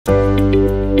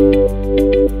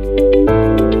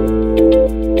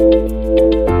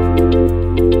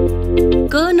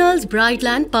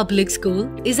Brightland Public School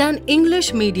is an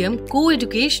English medium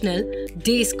co-educational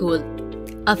day school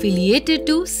affiliated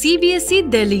to CBSE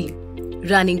Delhi,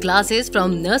 running classes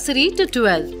from nursery to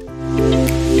 12th.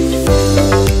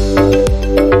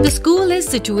 The school is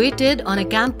situated on a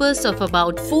campus of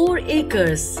about 4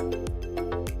 acres.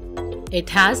 It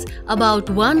has about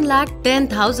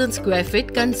 1,10,000 square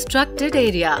feet constructed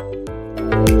area.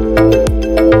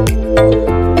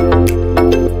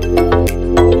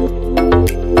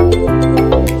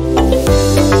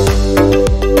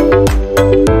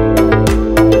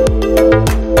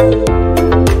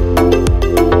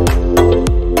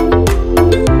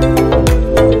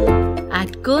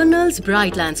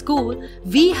 Brightland School,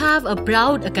 we have a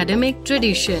proud academic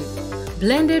tradition,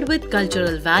 blended with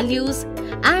cultural values,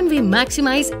 and we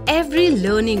maximize every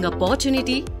learning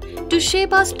opportunity to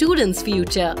shape our students'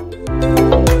 future.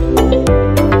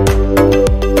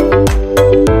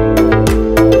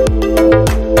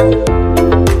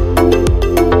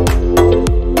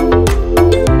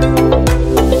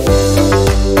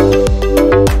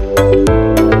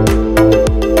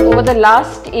 Over the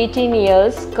last 18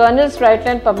 years, Colonel's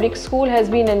Brightland Public School has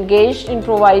been engaged in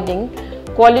providing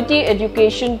quality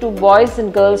education to boys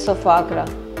and girls of Agra.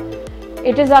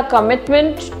 It is our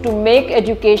commitment to make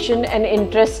education an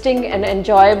interesting and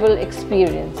enjoyable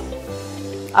experience.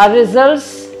 Our results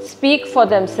speak for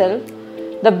themselves,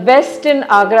 the best in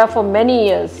Agra for many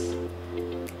years.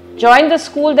 Join the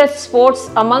school that sports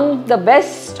among the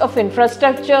best of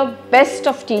infrastructure, best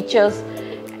of teachers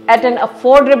at an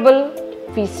affordable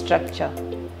fee structure.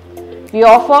 We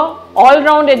offer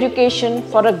all-round education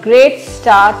for a great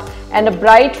start and a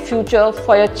bright future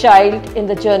for your child in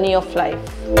the journey of life.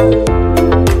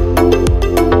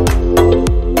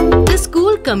 The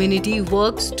school community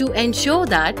works to ensure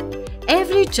that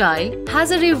every child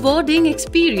has a rewarding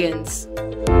experience.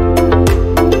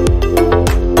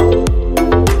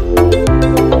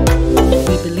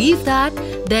 We believe that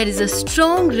there is a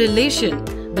strong relation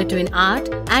between art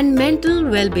and mental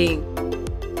well-being.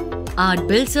 Art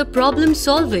builds up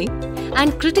problem-solving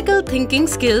and critical thinking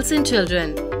skills in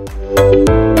children.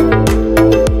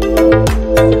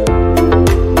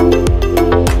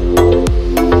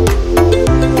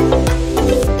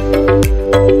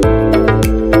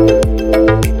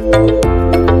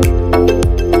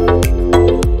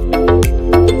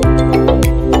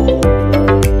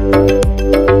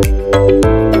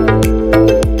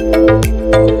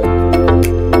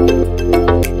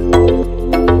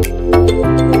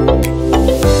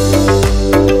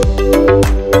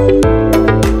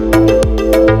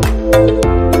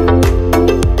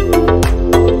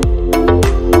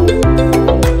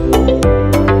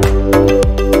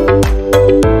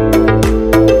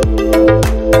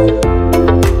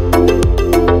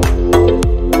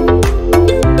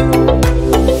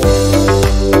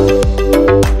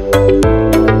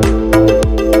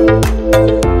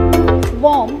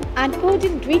 And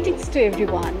cordial greetings to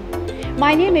everyone.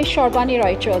 My name is Sharbani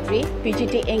Roy Chaudhary,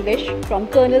 PGT English from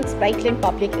Colonel's Brightland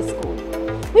Public School,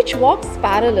 which walks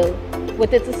parallel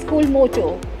with its school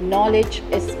motto, knowledge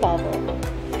is power.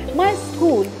 My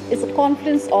school is a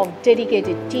confluence of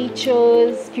dedicated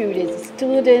teachers, curious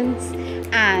students,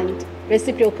 and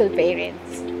reciprocal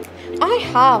parents. I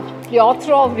have a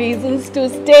plethora of reasons to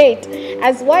state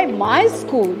as why my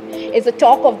school is a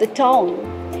talk of the town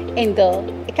in the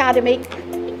academic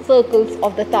circles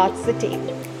of the Taj city.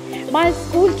 My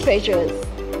school treasures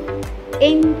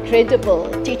incredible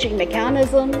teaching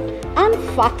mechanism,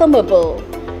 unfathomable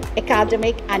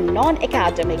academic and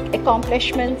non-academic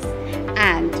accomplishments,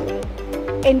 and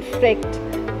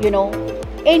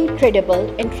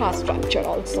incredible infrastructure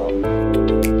also.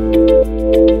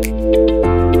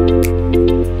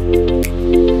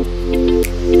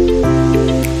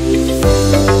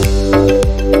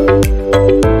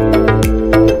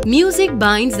 Music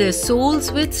binds their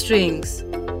souls with strings.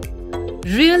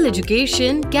 Real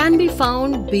education can be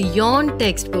found beyond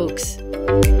textbooks.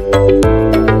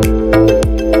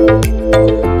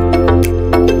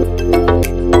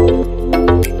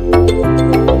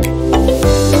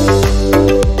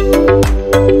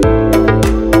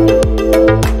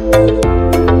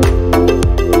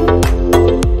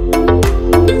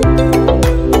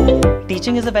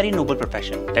 Teaching is a very noble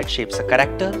profession that shapes the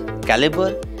character,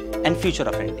 caliber, and future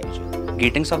of an individual.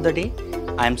 Greetings of the day.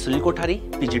 I am Sunil Kothari,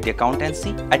 PGT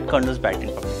Accountancy at Colonel's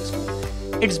Brightland Public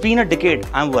School. It's been a decade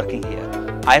I am working here.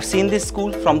 I have seen this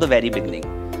school from the very beginning,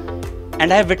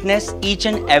 and I have witnessed each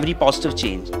and every positive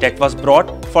change that was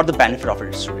brought for the benefit of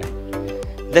its student.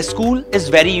 The school is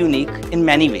very unique in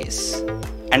many ways,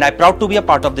 and I am proud to be a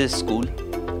part of this school.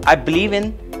 I believe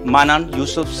in Manan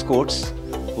Yusuf's quotes,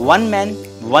 "One man,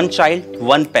 one child,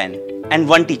 one pen and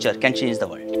one teacher can change the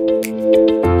world.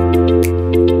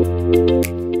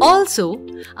 Also,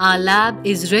 our lab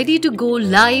is ready to go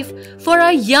live for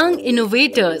our young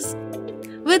innovators,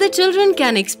 where the children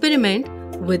can experiment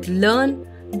with, learn,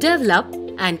 develop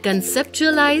and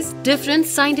conceptualize different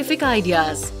scientific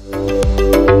ideas.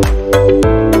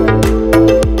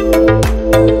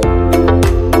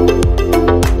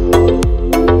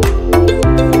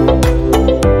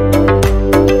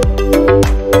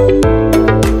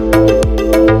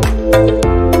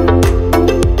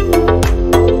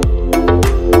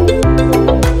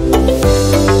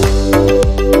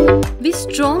 We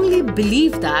strongly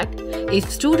believe that if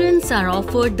students are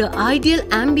offered the ideal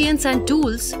ambience and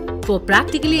tools for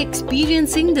practically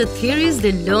experiencing the theories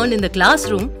they learn in the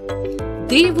classroom,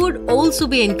 they would also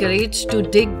be encouraged to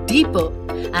dig deeper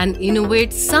and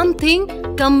innovate something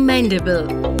commendable.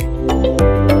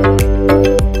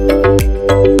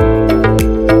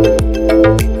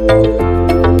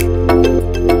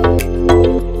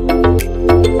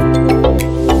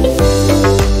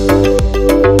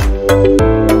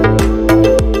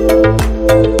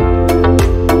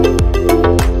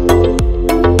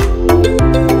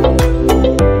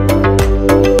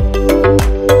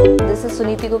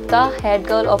 Head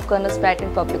girl of Colonel's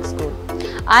Brightland Public School.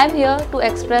 I am here to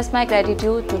express my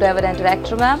gratitude to Reverend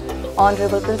Director Ma'am,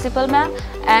 Honorable Principal Ma'am,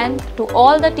 and to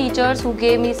all the teachers who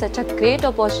gave me such a great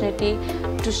opportunity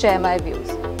to share my views.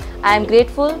 I am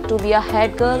grateful to be a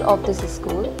head girl of this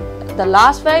school. The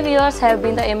last 5 years have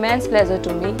been the immense pleasure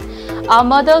to me. Our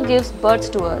mother gives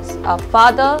birth to us. Our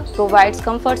father provides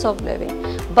comforts of living.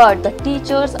 But the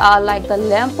teachers are like the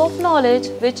lamp of knowledge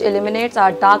which illuminates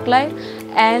our dark life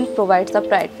and provides a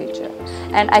bright future.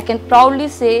 And I can proudly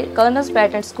say Colonel's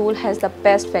Brightland School has the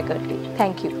best faculty.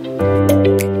 Thank you.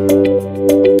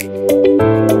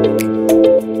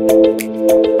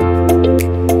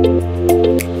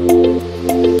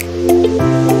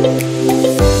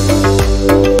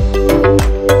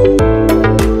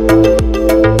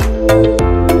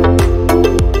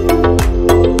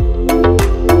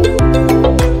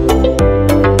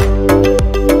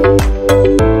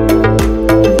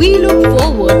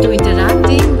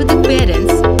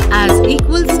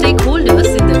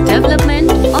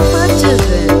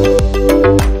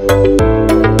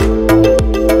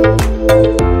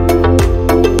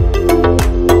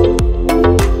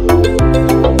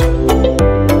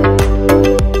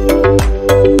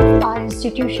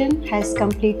 Has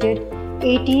completed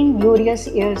 18 glorious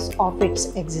years of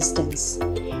its existence.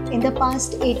 In the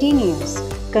past 18 years,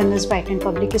 Colonel's Brightland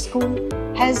Public School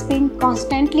has been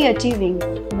constantly achieving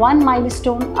one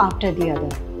milestone after the other.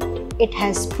 It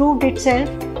has proved itself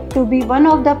to be one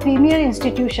of the premier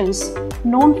institutions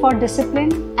known for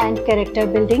discipline and character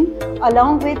building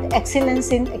along with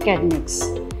excellence in academics.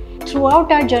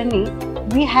 Throughout our journey,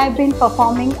 we have been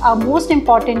performing our most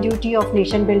important duty of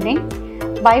nation building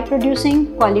by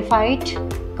producing qualified,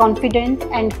 confident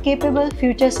and capable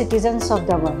future citizens of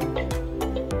the world.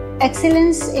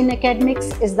 Excellence in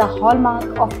academics is the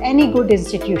hallmark of any good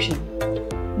institution.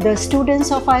 The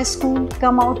students of our school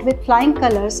come out with flying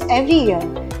colors every year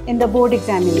in the board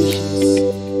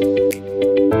examinations.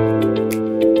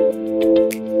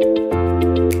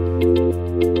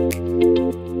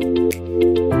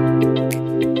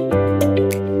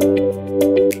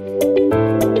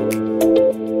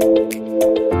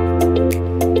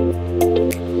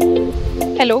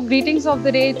 Hello, greetings of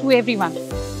the day to everyone.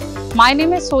 My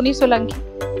name is Soni Solanki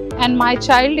and my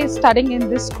child is studying in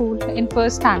this school in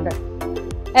first standard.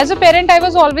 As a parent, I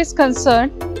was always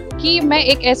concerned कि मैं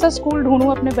एक ऐसा school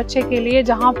ढूंढूं अपने बच्चे के लिए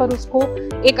जहां पर उसको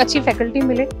एक अच्छी फैकल्टी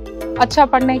मिले, अच्छा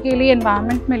पढ़ने के लिए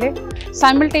एनवायरनमेंट मिले,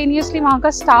 साइमल्टेनियसली वहां का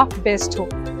स्टाफ बेस्ट हो.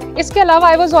 इसके अलावा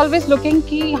आई वॉज ऑलवेज लुकिंग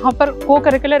कि यहाँ पर को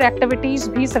करिकुलर एक्टिविटीज़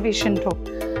भी सफिशिएंट हो.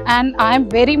 And I am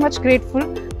very much grateful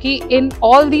कि in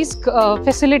all these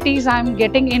facilities I am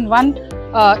getting in one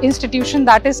institution,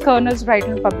 that is Colonel's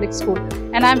Brightland Public School,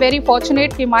 and I am very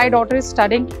fortunate that my daughter is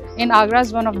studying in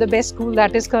Agra's one of the best school,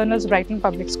 that is Colonel's Brightland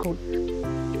Public School.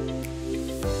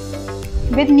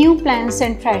 With new plans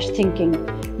and fresh thinking,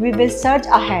 we will surge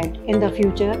ahead in the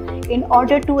future in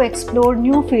order to explore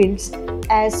new fields.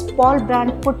 As Paul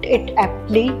Brand put it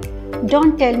aptly,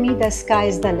 don't tell me the sky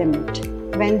is the limit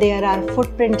when there are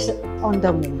footprints on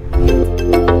the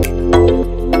moon.